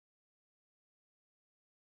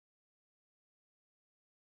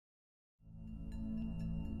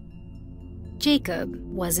Jacob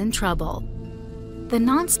was in trouble. The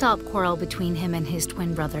non-stop quarrel between him and his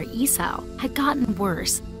twin brother Esau had gotten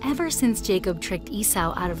worse ever since Jacob tricked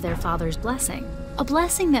Esau out of their father's blessing, a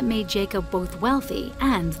blessing that made Jacob both wealthy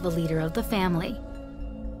and the leader of the family.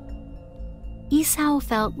 Esau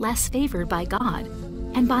felt less favored by God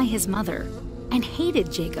and by his mother, and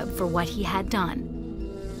hated Jacob for what he had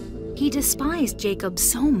done. He despised Jacob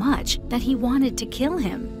so much that he wanted to kill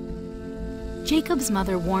him. Jacob's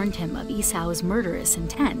mother warned him of Esau's murderous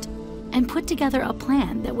intent and put together a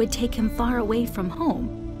plan that would take him far away from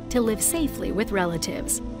home to live safely with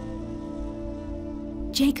relatives.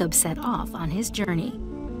 Jacob set off on his journey.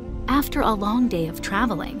 After a long day of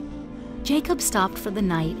traveling, Jacob stopped for the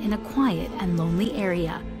night in a quiet and lonely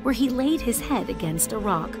area where he laid his head against a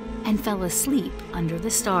rock and fell asleep under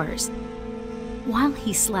the stars. While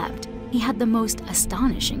he slept, he had the most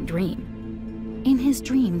astonishing dream. In his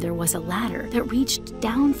dream, there was a ladder that reached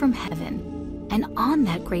down from heaven, and on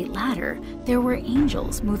that great ladder, there were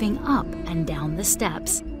angels moving up and down the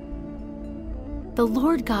steps. The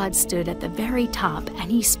Lord God stood at the very top, and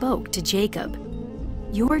he spoke to Jacob.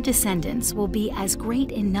 "Your descendants will be as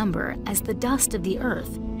great in number as the dust of the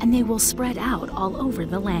earth, and they will spread out all over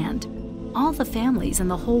the land. All the families in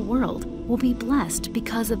the whole world will be blessed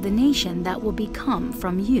because of the nation that will become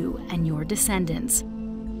from you and your descendants."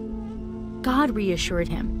 God reassured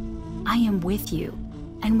him, "I am with you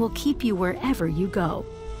and will keep you wherever you go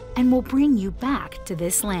and will bring you back to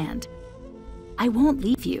this land. I won't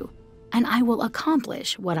leave you, and I will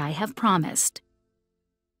accomplish what I have promised."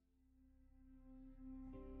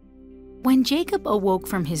 When Jacob awoke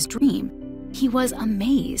from his dream, he was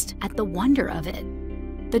amazed at the wonder of it.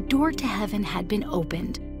 The door to heaven had been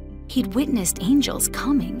opened. He'd witnessed angels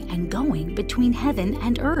coming and going between heaven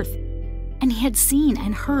and earth, and he had seen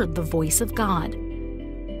and heard the voice of God.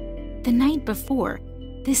 The night before,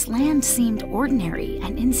 this land seemed ordinary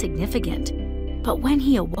and insignificant, but when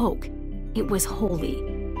he awoke, it was holy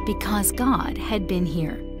because God had been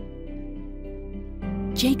here.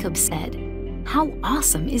 Jacob said, "How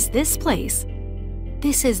awesome is this place!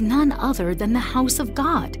 This is none other than the house of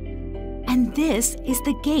God, and this is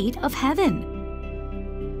the gate of heaven."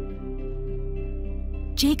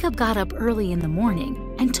 Jacob got up early in the morning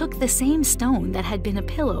and took the same stone that had been a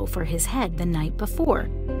pillow for his head the night before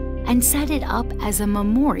and set it up as a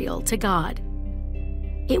memorial to God.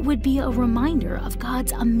 It would be a reminder of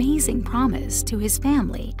God's amazing promise to his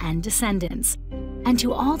family and descendants, and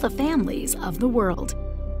to all the families of the world.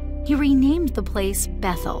 He renamed the place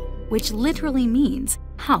Bethel, which literally means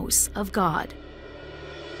house of God.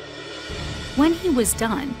 When he was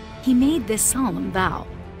done, he made this solemn vow: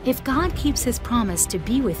 "If God keeps his promise to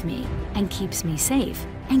be with me and keeps me safe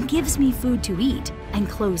and gives me food to eat and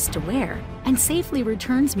clothes to wear and safely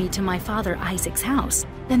returns me to my father Isaac's house,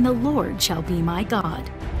 then the Lord shall be my God."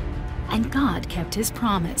 And God kept his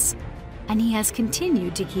promise, and he has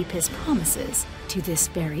continued to keep his promises to this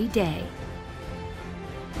very day.